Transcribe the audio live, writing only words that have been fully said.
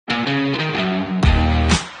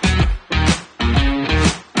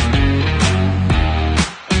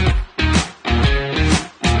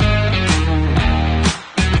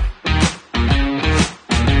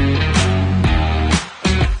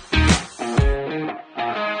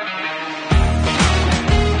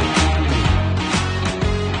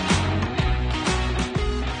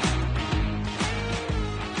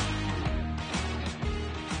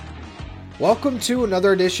Welcome to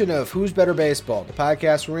another edition of Who's Better Baseball, the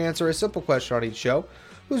podcast where we answer a simple question on each show.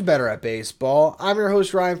 Who's better at baseball? I'm your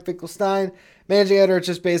host, Ryan Finkelstein, managing editor at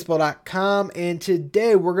justbaseball.com, and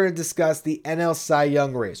today we're going to discuss the NL Cy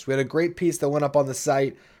Young race. We had a great piece that went up on the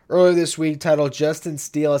site earlier this week titled Justin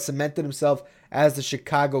Steele has cemented himself as the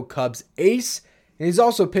Chicago Cubs ace, and he's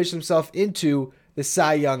also pitched himself into the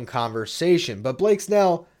Cy Young conversation. But Blake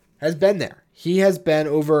Snell has been there. He has been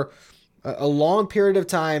over a long period of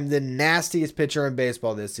time the nastiest pitcher in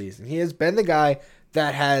baseball this season. He has been the guy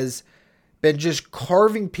that has been just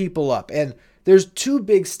carving people up. And there's two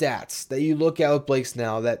big stats that you look at with Blake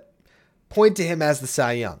Snell that point to him as the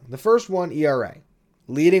Cy Young. The first one, ERA,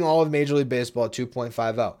 leading all of Major League Baseball at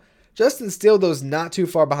 2.50. Justin Steele, though, is not too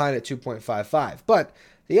far behind at 2.55. But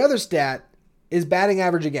the other stat is batting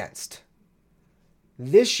average against.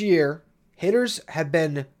 This year, hitters have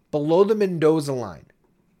been below the Mendoza line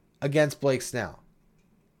against Blake Snell.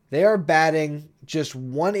 They are batting just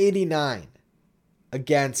 189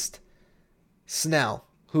 against Snell,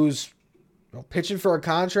 who's pitching for a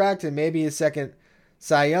contract and maybe his second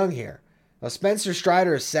Cy Young here. Now, Spencer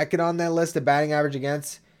Strider is second on that list of batting average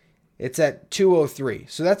against. It's at 203.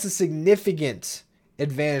 So that's a significant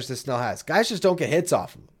advantage that Snell has. Guys just don't get hits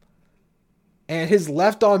off him. And his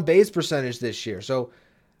left on base percentage this year. So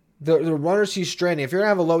the runners he's stranding, if you're going to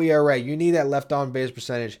have a low ERA, you need that left on base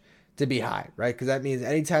percentage to be high, right? Because that means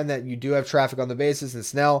anytime that you do have traffic on the bases, and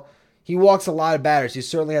Snell, he walks a lot of batters. He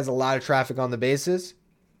certainly has a lot of traffic on the bases.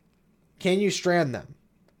 Can you strand them?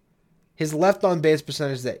 His left on base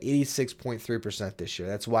percentage is at 86.3% this year.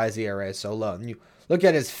 That's why his ERA is so low. And you look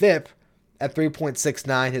at his FIP at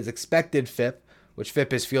 3.69, his expected FIP, which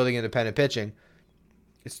FIP is fielding independent pitching,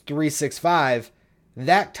 is 3.65.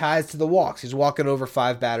 That ties to the walks. He's walking over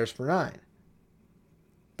 5 batters per 9.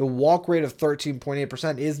 The walk rate of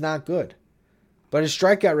 13.8% is not good. But his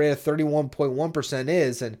strikeout rate of 31.1%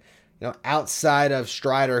 is, and outside of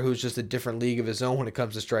Strider, who's just a different league of his own when it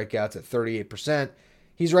comes to strikeouts at 38%,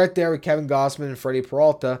 he's right there with Kevin Gausman and Freddie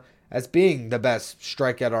Peralta as being the best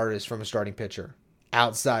strikeout artist from a starting pitcher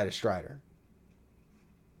outside of Strider.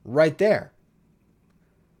 Right there.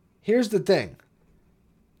 Here's the thing.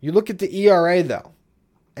 You look at the ERA, though,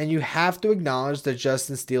 and you have to acknowledge that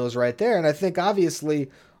Justin Steele is right there. And I think, obviously,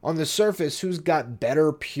 on the surface, who's got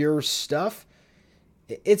better pure stuff?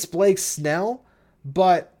 It's Blake Snell,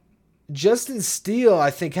 but Justin Steele, I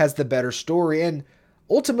think, has the better story. And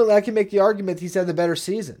ultimately, I can make the argument he's had the better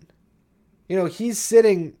season. He's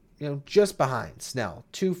sitting, just behind Snell.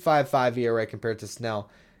 2.55 ERA compared to Snell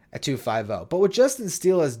at 2.50. But what Justin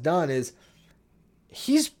Steele has done is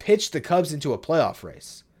he's pitched the Cubs into a playoff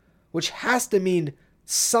race, which has to mean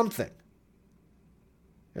something.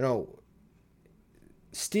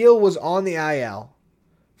 Steele was on the IL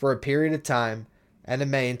for a period of time, end of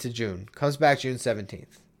May into June. Comes back June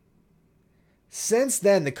 17th. Since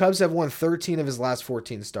then, the Cubs have won 13 of his last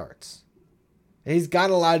 14 starts. And he's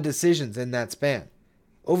gotten a lot of decisions in that span.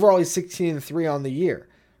 Overall, he's 16-3 on the year.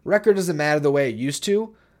 Record doesn't matter the way it used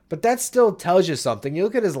to, but that still tells you something. You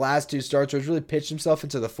look at his last 2 starts where he's really pitched himself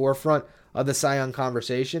into the forefront of the Cy Young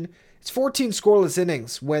conversation. It's 14 scoreless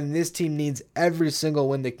innings when this team needs every single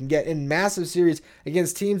win they can get in massive series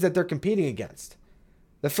against teams that they're competing against.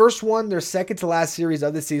 The first one, their second to last series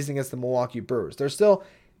of the season against the Milwaukee Brewers. They're still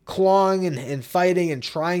clawing and fighting and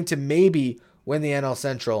trying to maybe win the NL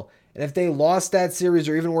Central. And if they lost that series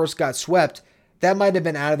or even worse got swept, that might have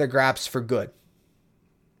been out of their grasp for good.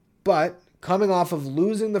 But coming off of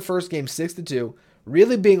losing the first game 6-2,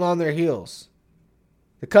 really being on their heels,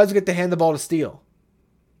 the Cubs get to hand the ball to Steele.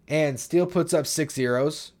 And Steele puts up 6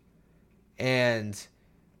 zeros. And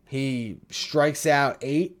he strikes out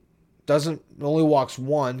 8. Only walks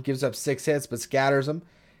 1. Gives up 6 hits, but scatters them.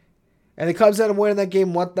 And the Cubs end up winning that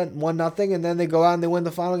game 1-0. And then they go out and they win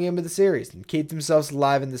the final game of the series. And keep themselves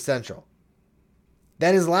alive in the Central.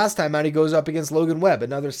 Then his last time out, he goes up against Logan Webb,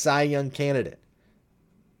 another Cy Young candidate.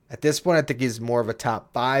 At this point, I think he's more of a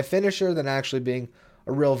top 5 finisher than actually being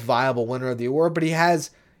a real viable winner of the award. But he has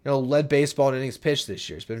led baseball in innings pitched this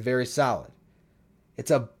year. It's been very solid. It's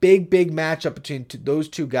a big matchup between those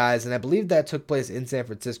two guys, and I believe that took place in San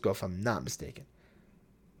Francisco, if I'm not mistaken.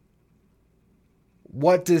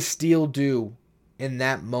 What does Steele do in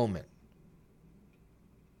that moment?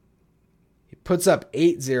 He puts up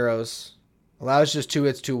 8 zeros, allows just 2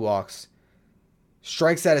 hits, 2 walks,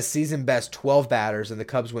 strikes out a season-best 12 batters, and the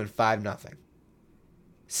Cubs win 5-0.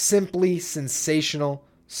 Simply sensational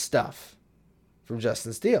stuff from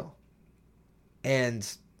Justin Steele.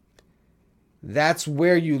 And that's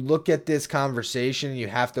where you look at this conversation. You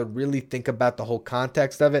have to really think about the whole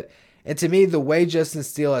context of it. And to me, the way Justin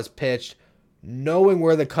Steele has pitched knowing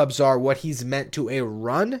where the Cubs are, what he's meant to a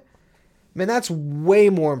run, man, that's way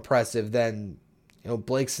more impressive than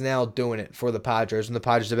Blake Snell doing it for the Padres when the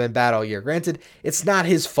Padres have been bad all year. Granted, it's not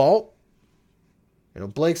his fault.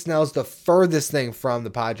 Blake Snell's the furthest thing from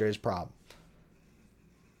the Padres' problem.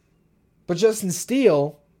 But Justin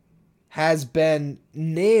Steele has been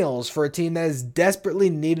nails for a team that has desperately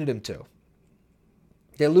needed him to.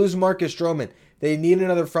 They lose Marcus Stroman. They need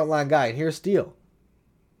another frontline guy. And here's Steele.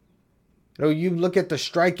 You look at the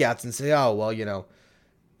strikeouts and say, oh, well,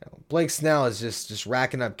 Blake Snell is just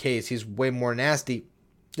racking up Ks. He's way more nasty.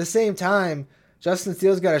 At the same time, Justin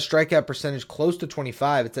Steele's got a strikeout percentage close to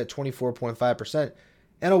 25. It's at 24.5%.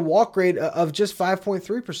 And a walk rate of just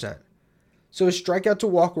 5.3%. So his strikeout to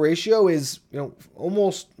walk ratio is,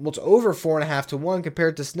 almost, it's over 4.5 to 1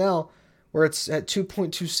 compared to Snell, where it's at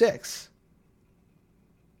 2.26.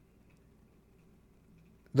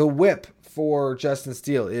 The whip for Justin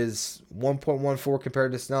Steele is 1.14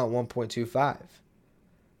 compared to Snell at 1.25.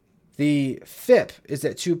 The FIP is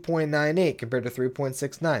at 2.98 compared to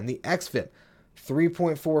 3.69. The XFIP,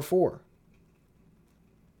 3.44.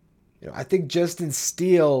 I think Justin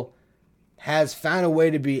Steele has found a way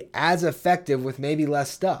to be as effective with maybe less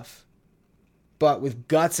stuff. But with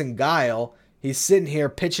guts and guile, he's sitting here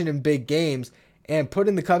pitching in big games and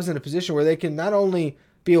putting the Cubs in a position where they can not only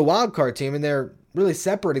be a wild card team, and they're really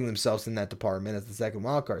separating themselves in that department as the second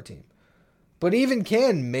wild card team, but even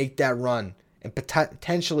can make that run and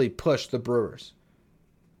potentially push the Brewers.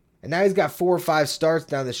 And now he's got 4 or 5 starts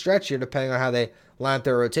down the stretch here, depending on how they line up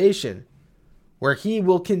their rotation, where he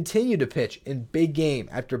will continue to pitch in big game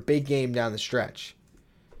after big game down the stretch.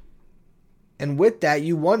 And with that,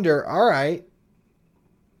 you wonder, all right,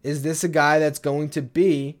 is this a guy that's going to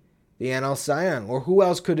be the NL Cy Young? Or who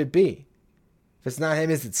else could it be? If it's not him,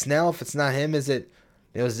 is it Snell? If it's not him, is it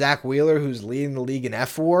Zach Wheeler, who's leading the league in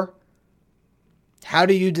F4? How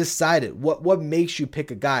do you decide it? What makes you pick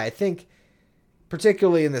a guy? I think,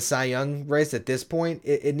 particularly in the Cy Young race at this point,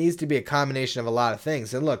 it needs to be a combination of a lot of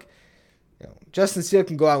things. And look, Justin Steele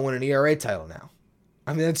can go out and win an ERA title now.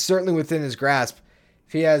 I mean, that's certainly within his grasp.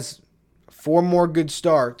 If he has 4 more good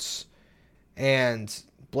starts and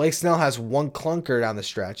Blake Snell has 1 clunker down the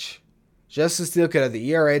stretch, Justin Steele could have the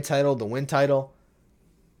ERA title, the win title.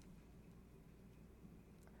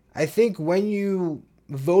 I think when you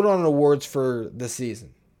vote on awards for the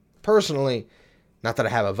season, personally, not that I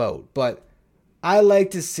have a vote, but I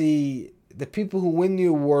like to see the people who win the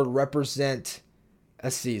award represent a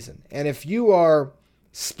season. And if you are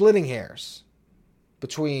splitting hairs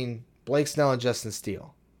between Blake Snell and Justin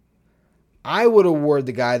Steele, I would award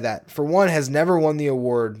the guy that, for one, has never won the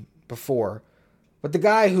award before, but the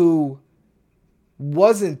guy who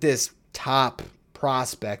wasn't this top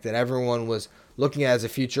prospect that everyone was looking at as a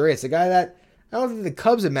future ace. A guy that I don't think the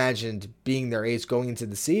Cubs imagined being their ace going into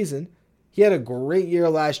the season. He had a great year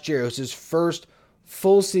last year. It was his first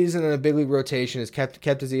full season in a big league rotation. Has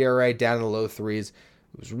kept his ERA down in the low 3s.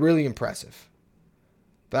 It was really impressive.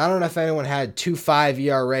 But I don't know if anyone had 2.5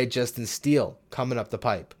 ERA Justin Steele coming up the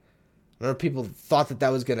pipe. I don't know if people thought that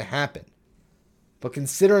was going to happen. But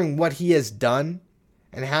considering what he has done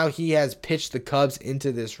and how he has pitched the Cubs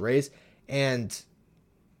into this race and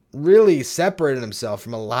really separated himself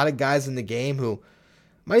from a lot of guys in the game who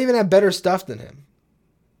might even have better stuff than him.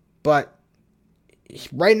 But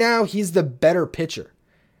right now, he's the better pitcher.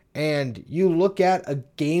 And you look at a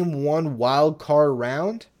Game 1 wild card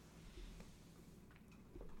round,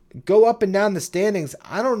 go up and down the standings,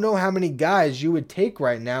 I don't know how many guys you would take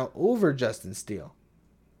right now over Justin Steele.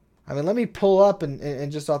 I mean, let me pull up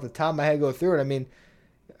and just off the top of my head go through it. I mean,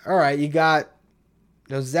 all right, you got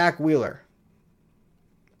Zach Wheeler.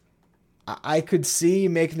 I could see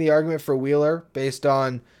making the argument for Wheeler based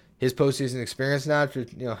on his postseason experience now after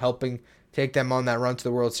helping take them on that run to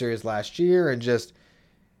the World Series last year and just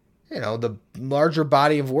the larger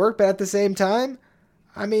body of work. But at the same time,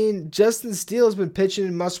 I mean, Justin Steele has been pitching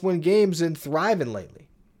in must-win games and thriving lately.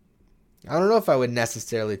 I don't know if I would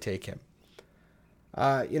necessarily take him.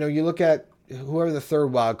 You look at whoever the third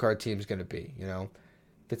wild card team is going to be. If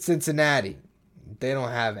it's Cincinnati, they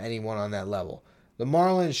don't have anyone on that level. The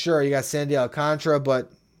Marlins, sure, you got Sandy Alcantara,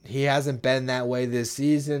 but he hasn't been that way this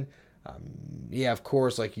season. Of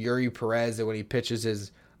course, like Yuri Perez, that when he pitches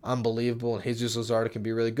is unbelievable, and Jesus Luzardo can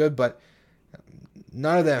be really good, but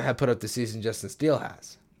none of them have put up the season Justin Steele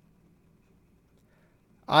has.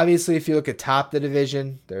 Obviously, if you look at top the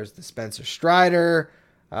division, there's the Spencer Strider,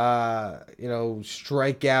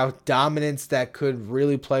 strikeout dominance that could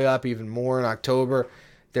really play up even more in October.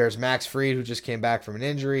 There's Max Fried, who just came back from an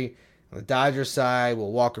injury. On the Dodgers side,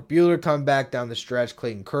 will Walker Buehler come back down the stretch?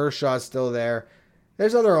 Clayton Kershaw's still there.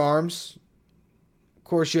 There's other arms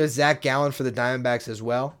course, you have Zach Gallen for the Diamondbacks as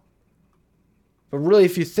well. But really,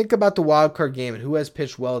 if you think about the wild card game and who has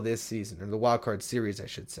pitched well this season, or the wild card series, I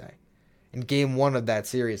should say, in game 1 of that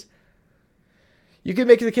series, you can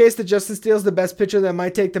make the case that Justin Steele is the best pitcher that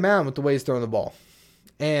might take the mound with the way he's throwing the ball.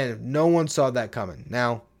 And no one saw that coming.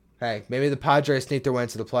 Now, hey, maybe the Padres sneaked their way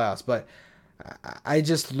into the playoffs, but I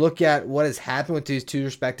just look at what has happened with these two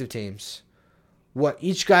respective teams, what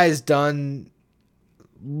each guy has done,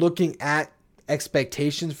 looking at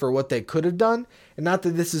expectations for what they could have done. And not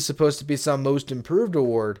that this is supposed to be some most improved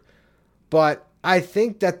award, but I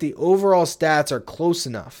think that the overall stats are close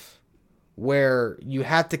enough where you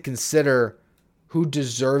have to consider who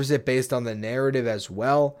deserves it based on the narrative as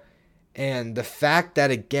well. And the fact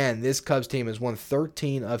that, again, this Cubs team has won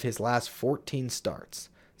 13 of his last 14 starts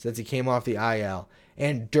since he came off the IL.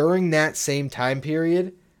 And during that same time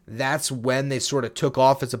period, that's when they sort of took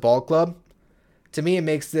off as a ball club. To me, it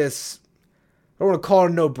makes this, I don't want to call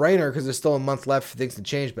it a no-brainer because there's still a month left for things to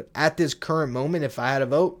change. But at this current moment, if I had a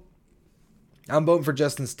vote, I'm voting for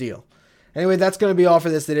Justin Steele. Anyway, that's going to be all for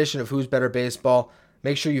this edition of Who's Better Baseball.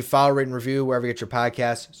 Make sure you follow, rate, and review wherever you get your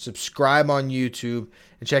podcasts. Subscribe on YouTube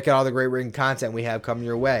and check out all the great written content we have coming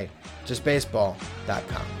your way.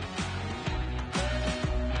 JustBaseball.com.